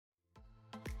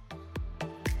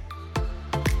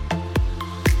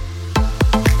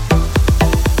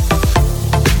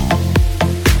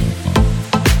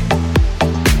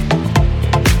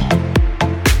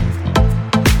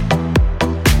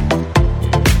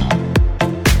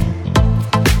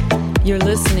You're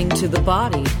listening to The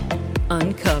Body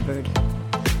Uncovered.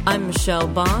 I'm Michelle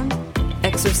Bond,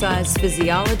 exercise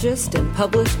physiologist and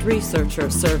published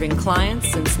researcher serving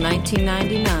clients since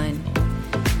 1999.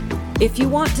 If you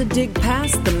want to dig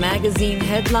past the magazine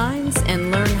headlines and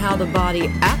learn how the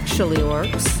body actually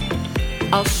works,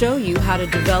 I'll show you how to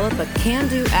develop a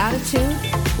can-do attitude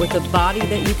with a body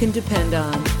that you can depend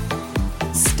on.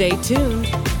 Stay tuned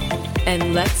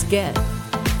and let's get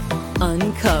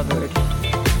uncovered.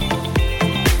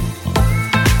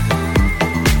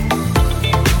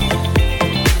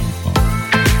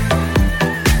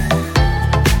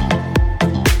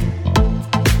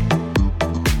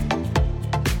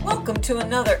 Welcome to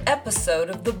another episode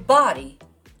of The Body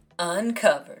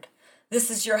Uncovered. This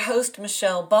is your host,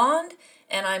 Michelle Bond,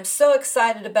 and I'm so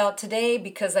excited about today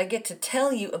because I get to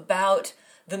tell you about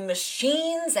the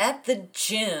machines at the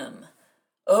gym.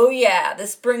 Oh yeah,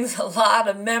 this brings a lot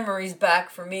of memories back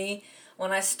for me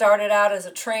when I started out as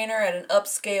a trainer at an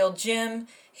upscale gym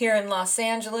here in Los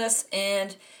Angeles.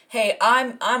 And hey,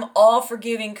 I'm all for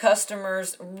giving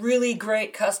customers really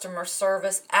great customer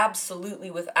service,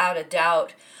 absolutely without a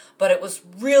doubt. But it was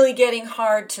really getting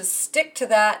hard to stick to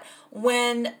that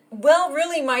when, well,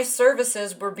 really my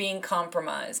services were being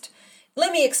compromised.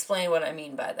 Let me explain what I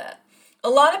mean by that. A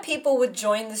lot of people would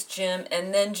join this gym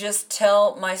and then just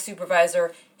tell my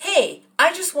supervisor, hey,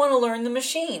 I just want to learn the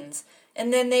machines.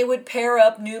 And then they would pair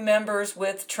up new members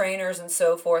with trainers and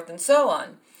so forth and so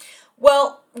on.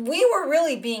 Well, we were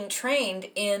really being trained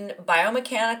in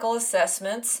biomechanical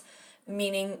assessments,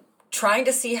 meaning trying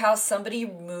to see how somebody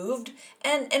moved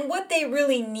and what they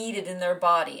really needed in their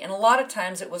body. And a lot of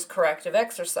times it was corrective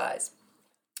exercise,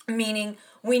 meaning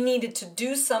we needed to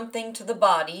do something to the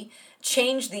body,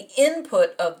 change the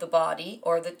input of the body,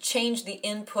 or change the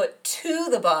input to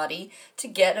the body to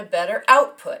get a better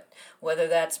output, whether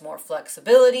that's more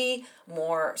flexibility,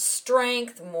 more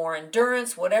strength, more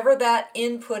endurance, whatever that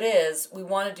input is, we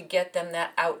wanted to get them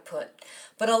that output.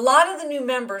 But a lot of the new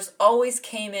members always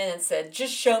came in and said,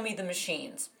 just show me the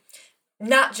machines.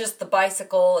 Not just the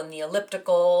bicycle and the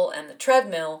elliptical and the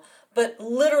treadmill, but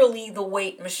literally the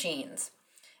weight machines.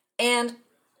 And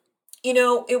you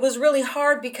know, it was really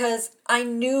hard because I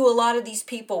knew a lot of these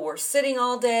people were sitting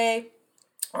all day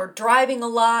or driving a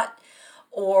lot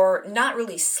or not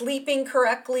really sleeping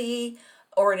correctly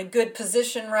or in a good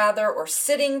position rather, or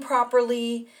sitting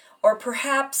properly, or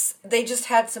perhaps they just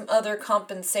had some other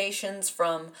compensations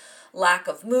from lack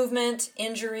of movement,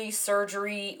 injury,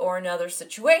 surgery, or another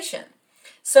situation.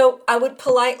 So I would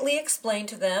politely explain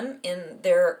to them in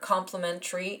their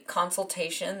complimentary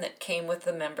consultation that came with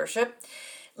the membership,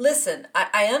 listen,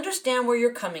 I understand where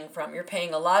you're coming from. You're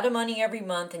paying a lot of money every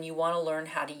month and you want to learn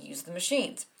how to use the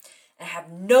machines. I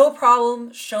have no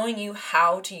problem showing you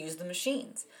how to use the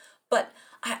machines. But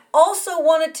I also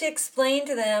wanted to explain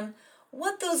to them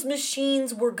what those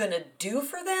machines were going to do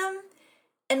for them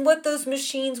and what those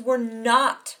machines were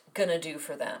not going to do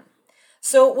for them.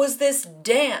 So it was this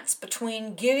dance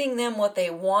between giving them what they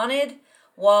wanted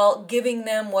while giving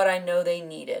them what I know they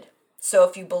needed. So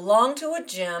if you belong to a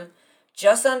gym,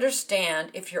 just understand,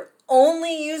 if you're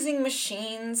only using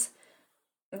machines,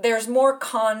 there's more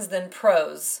cons than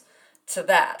pros to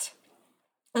that.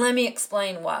 Let me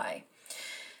explain why.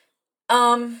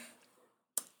 The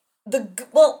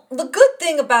good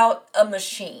thing about a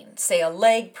machine, say a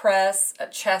leg press, a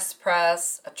chest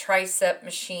press, a tricep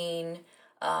machine,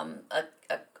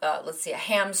 let's see, a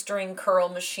hamstring curl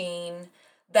machine,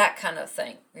 that kind of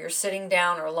thing. You're sitting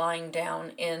down or lying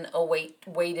down in a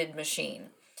weighted machine.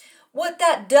 What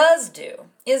that does do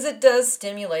is it does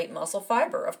stimulate muscle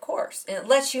fiber, of course. And it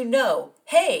lets you know,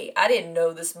 hey, I didn't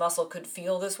know this muscle could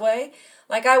feel this way.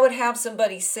 Like I would have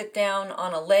somebody sit down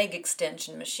on a leg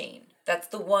extension machine. That's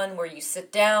the one where you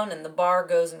sit down and the bar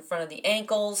goes in front of the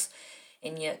ankles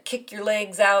and you kick your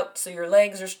legs out so your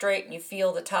legs are straight and you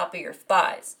feel the top of your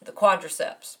thighs, the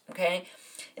quadriceps, okay?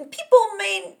 And people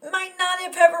might not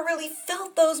have ever really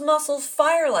felt those muscles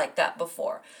fire like that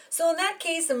before. So in that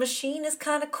case, a machine is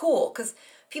kind of cool because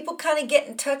people kind of get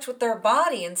in touch with their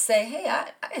body and say, hey, I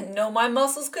didn't know my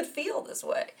muscles could feel this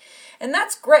way. And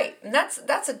that's great. And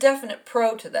that's a definite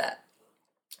pro to that.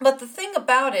 But the thing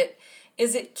about it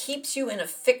is it keeps you in a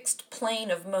fixed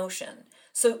plane of motion.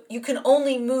 So you can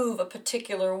only move a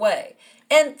particular way.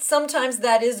 And sometimes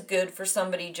that is good for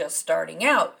somebody just starting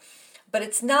out. But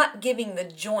it's not giving the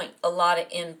joint a lot of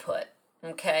input,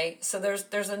 okay? So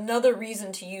there's another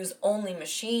reason to use only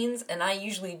machines, and I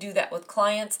usually do that with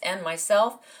clients and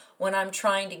myself when I'm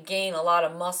trying to gain a lot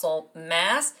of muscle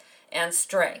mass and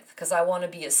strength, because I want to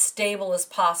be as stable as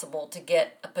possible to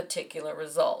get a particular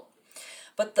result.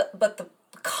 But the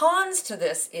cons to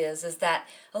this is that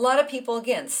a lot of people,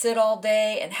 again, sit all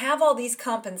day and have all these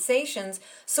compensations.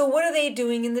 So what are they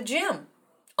doing in the gym?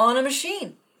 On a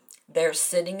machine. They're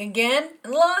sitting again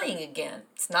and lying again.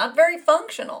 It's not very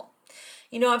functional.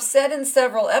 I've said in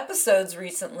several episodes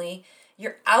recently,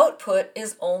 your output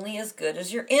is only as good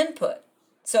as your input.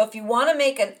 So if you want to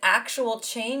make an actual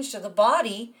change to the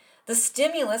body, the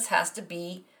stimulus has to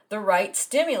be the right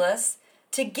stimulus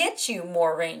to get you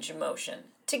more range of motion,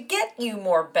 to get you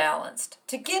more balanced,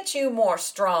 to get you more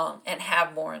strong and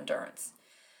have more endurance.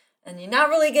 And you're not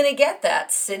really going to get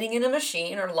that sitting in a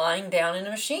machine or lying down in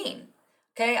a machine.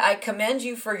 Okay, I commend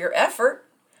you for your effort,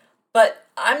 but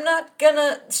I'm not going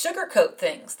to sugarcoat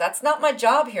things. That's not my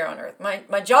job here on earth.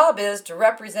 My job is to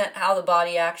represent how the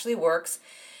body actually works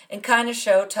and kind of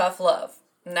show tough love.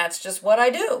 And that's just what I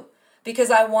do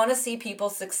because I want to see people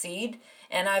succeed.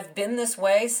 And I've been this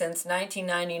way since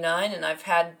 1999, and I've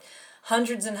had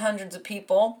hundreds and hundreds of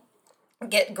people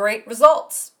get great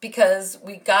results because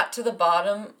we got to the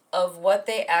bottom of what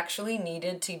they actually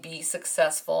needed to be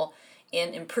successful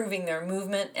in improving their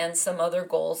movement and some other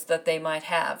goals that they might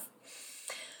have.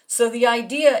 So the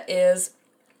idea is,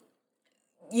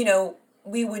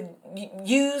 we would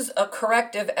use a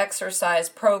corrective exercise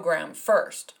program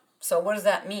first. So what does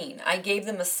that mean? I gave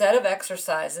them a set of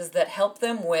exercises that help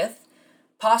them with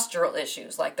postural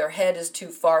issues, like their head is too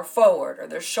far forward, or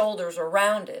their shoulders are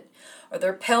rounded, or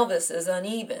their pelvis is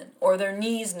uneven, or their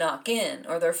knees knock in,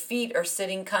 or their feet are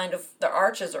sitting their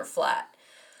arches are flat.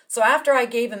 So after I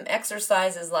gave them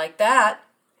exercises like that,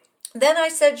 then I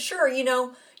said, sure,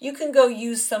 you can go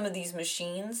use some of these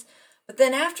machines. But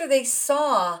then after they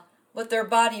saw what their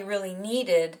body really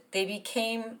needed, they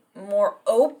became more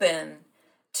open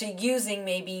to using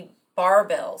maybe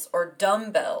barbells or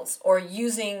dumbbells or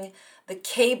using the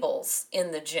cables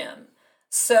in the gym.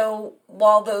 So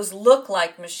while those look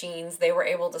like machines, they were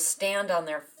able to stand on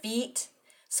their feet.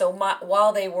 So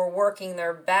while they were working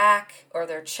their back or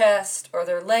their chest or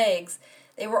their legs,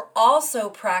 they were also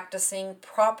practicing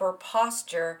proper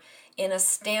posture in a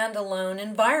standalone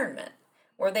environment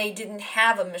where they didn't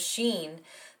have a machine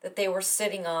that they were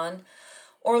sitting on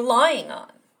or lying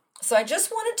on. So I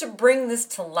just wanted to bring this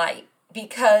to light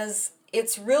because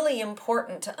it's really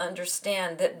important to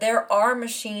understand that there are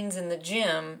machines in the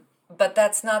gym, but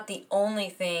that's not the only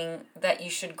thing that you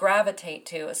should gravitate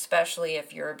to, especially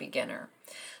if you're a beginner.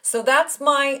 So that's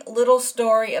my little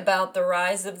story about the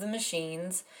rise of the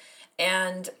machines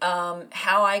and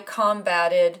how I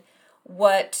combated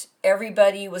what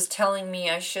everybody was telling me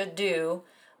I should do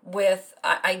with,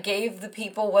 I gave the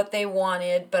people what they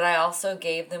wanted, but I also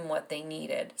gave them what they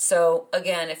needed. So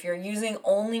again, if you're using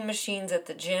only machines at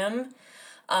the gym,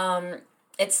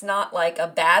 it's not like a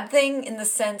bad thing in the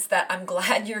sense that I'm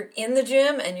glad you're in the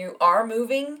gym and you are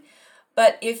moving.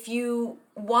 But if you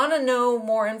want to know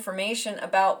more information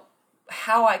about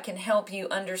how I can help you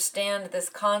understand this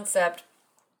concept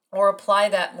or apply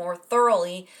that more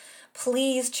thoroughly,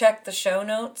 please check the show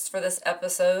notes for this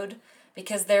episode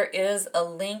because there is a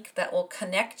link that will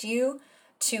connect you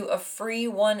to a free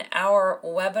 1-hour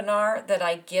webinar that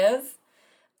I give.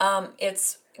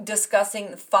 It's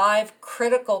discussing 5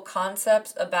 critical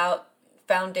concepts about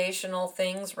foundational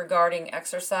things regarding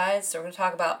exercise. So we're going to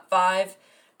talk about 5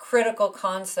 critical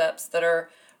concepts that are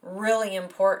really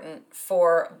important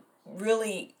for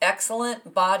really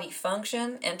excellent body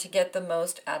function and to get the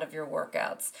most out of your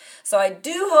workouts. So I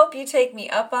do hope you take me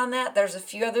up on that. There's a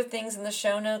few other things in the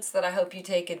show notes that I hope you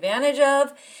take advantage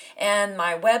of. And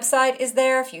my website is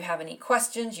there. If you have any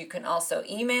questions, you can also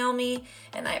email me.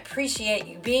 And I appreciate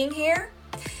you being here.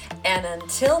 And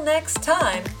until next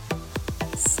time,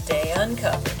 stay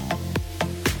uncovered.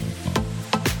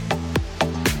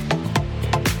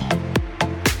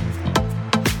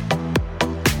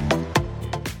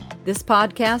 This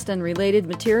podcast and related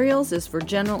materials is for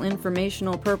general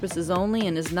informational purposes only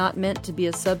and is not meant to be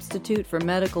a substitute for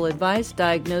medical advice,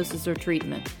 diagnosis, or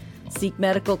treatment. Seek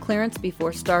medical clearance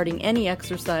before starting any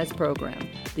exercise program.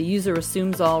 The user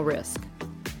assumes all risk.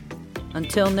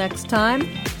 Until next time,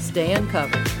 stay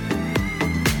uncovered.